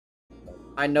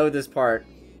I know this part.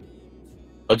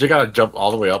 Oh, you gotta jump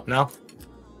all the way up now?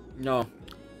 No.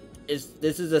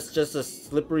 This is just a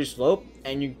slippery slope,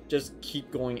 and you just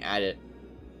keep going at it.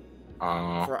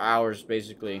 For hours,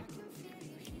 basically.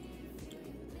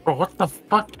 Bro, what the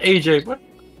fuck, AJ? What?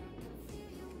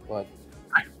 What?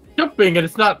 I'm jumping and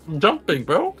it's not jumping,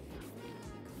 bro.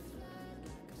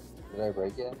 Did I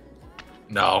break it?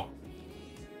 No.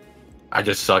 I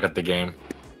just suck at the game.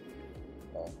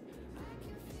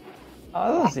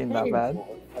 Oh, that doesn't seem that bad.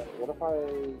 What if I...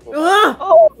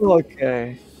 Oh,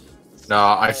 okay. No,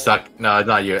 I suck. No,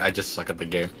 not you. I just suck at the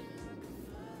game.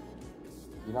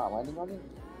 You're not landing on it?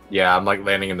 Yeah, I'm like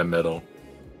landing in the middle.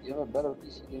 You have a better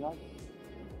PC, do you not?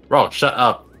 Bro, shut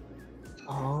up.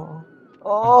 Oh.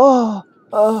 Oh.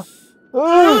 Oh.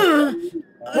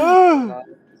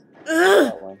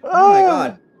 Oh my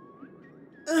god.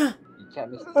 You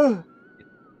can't miss it. There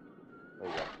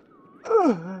you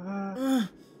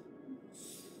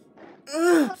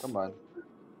go. Come on.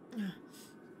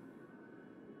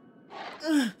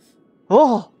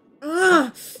 Oh.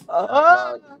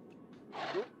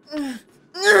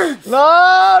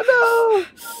 No, no.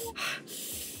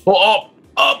 Go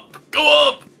up, go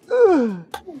up.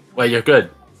 Wait, you're good.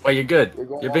 Wait, you're good.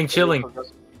 You're being chilling.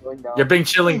 You're being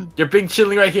chilling. You're being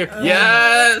chilling right here.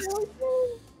 Yes.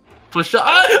 Push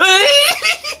up.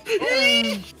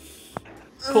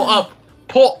 Pull up.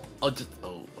 Pull. Oh, just.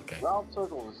 Oh, okay. Round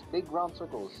circles. Big round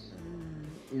circles.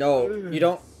 No, you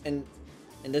don't. In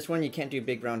this one, you can't do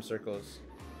big round circles.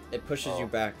 It pushes you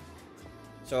back.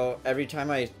 So every time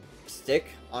I stick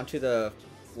onto the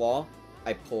wall,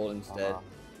 I pull instead.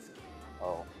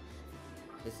 Oh.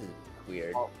 This is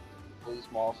weird. Oh, really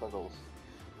small circles.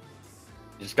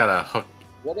 You just gotta hook.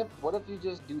 What if you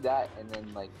just do that and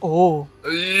then like? Oh.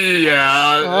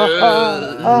 Yeah.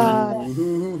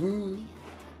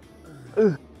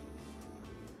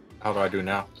 How do I do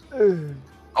now?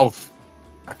 Oh,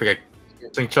 I think I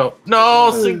Singcho.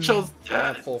 No, Singcho's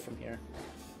dead. Pull from here.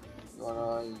 You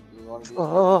wanna do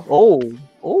Oh.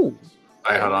 Oh.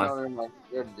 Alright, hold on.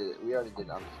 We already did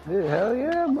it. Hell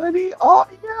yeah, buddy. Oh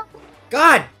yeah.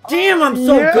 God damn, I'm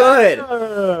so good.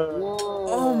 Whoa.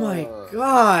 Oh my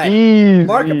god. Easy.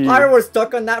 Markiplier was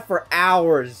stuck on that for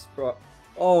hours, bro.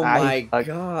 Oh my You're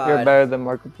god. better than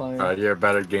Markiplier. Alright, you're a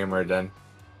better gamer then.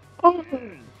 Oh.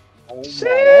 Oh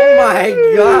Oh my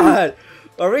god.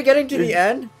 Are we getting to the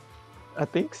end? I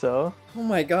think so. Oh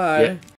my god. Yeah.